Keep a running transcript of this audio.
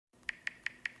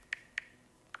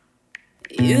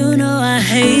You know I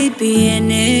hate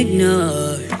being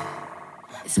ignored.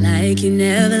 It's like you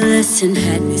never listened,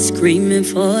 had me screaming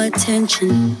for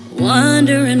attention,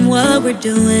 wondering what we're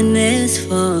doing this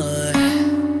for.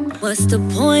 What's the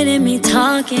point in me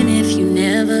talking if you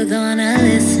never gonna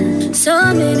listen?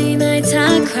 So many nights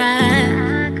I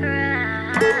cried.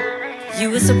 You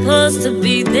were supposed to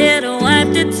be there to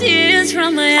wipe the tears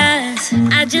from my eyes.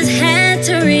 I just had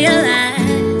to realize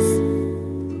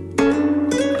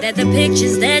that the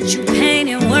pictures that you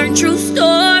painted weren't true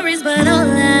stories, but all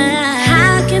lies.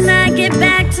 How can I get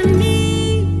back to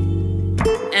me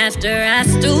after I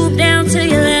stooped down to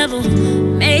your level,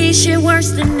 made shit worse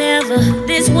than ever?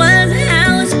 This wasn't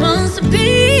how it's supposed to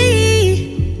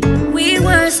be. We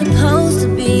were supposed to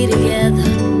be together,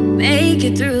 make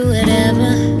it through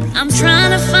whatever. I'm trying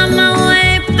to find my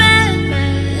way back,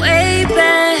 way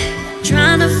back.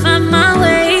 Trying to find my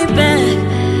way back,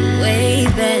 way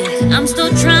back. I'm still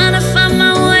trying to find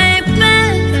my way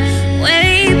back,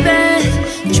 way back.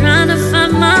 Trying to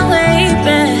find my way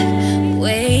back,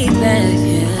 way back,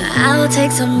 yeah. I'll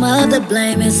take some of the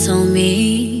blame, it's on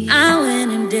me. I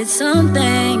went and did some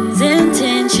things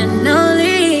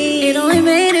intentionally. It only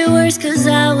made it worse cause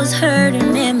I was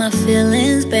hurting in my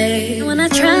feelings, babe. When I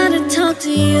tried to talk to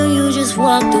you, you just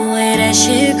walked away, that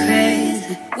shit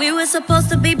crazy. We were supposed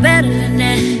to be better than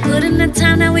that. Put in the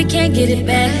time, now we can't get it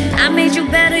back. I made you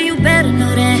better, you better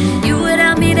know that. You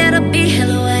without me, that'll be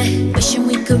hella whack. Wishing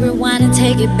we could rewind and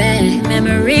take it back.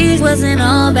 Memories wasn't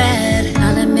all bad,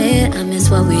 I'll admit I miss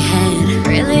what we had.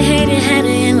 Really hate it had to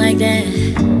end like that.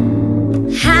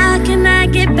 How can I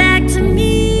get back to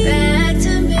me? Back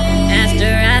to me after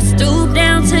I stooped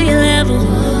down to your level,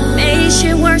 made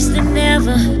shit worse than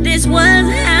ever. This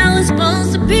wasn't how it's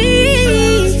supposed to be.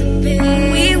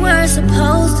 We were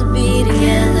supposed to be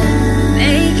together,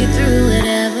 make it through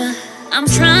whatever. I'm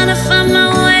trying to find my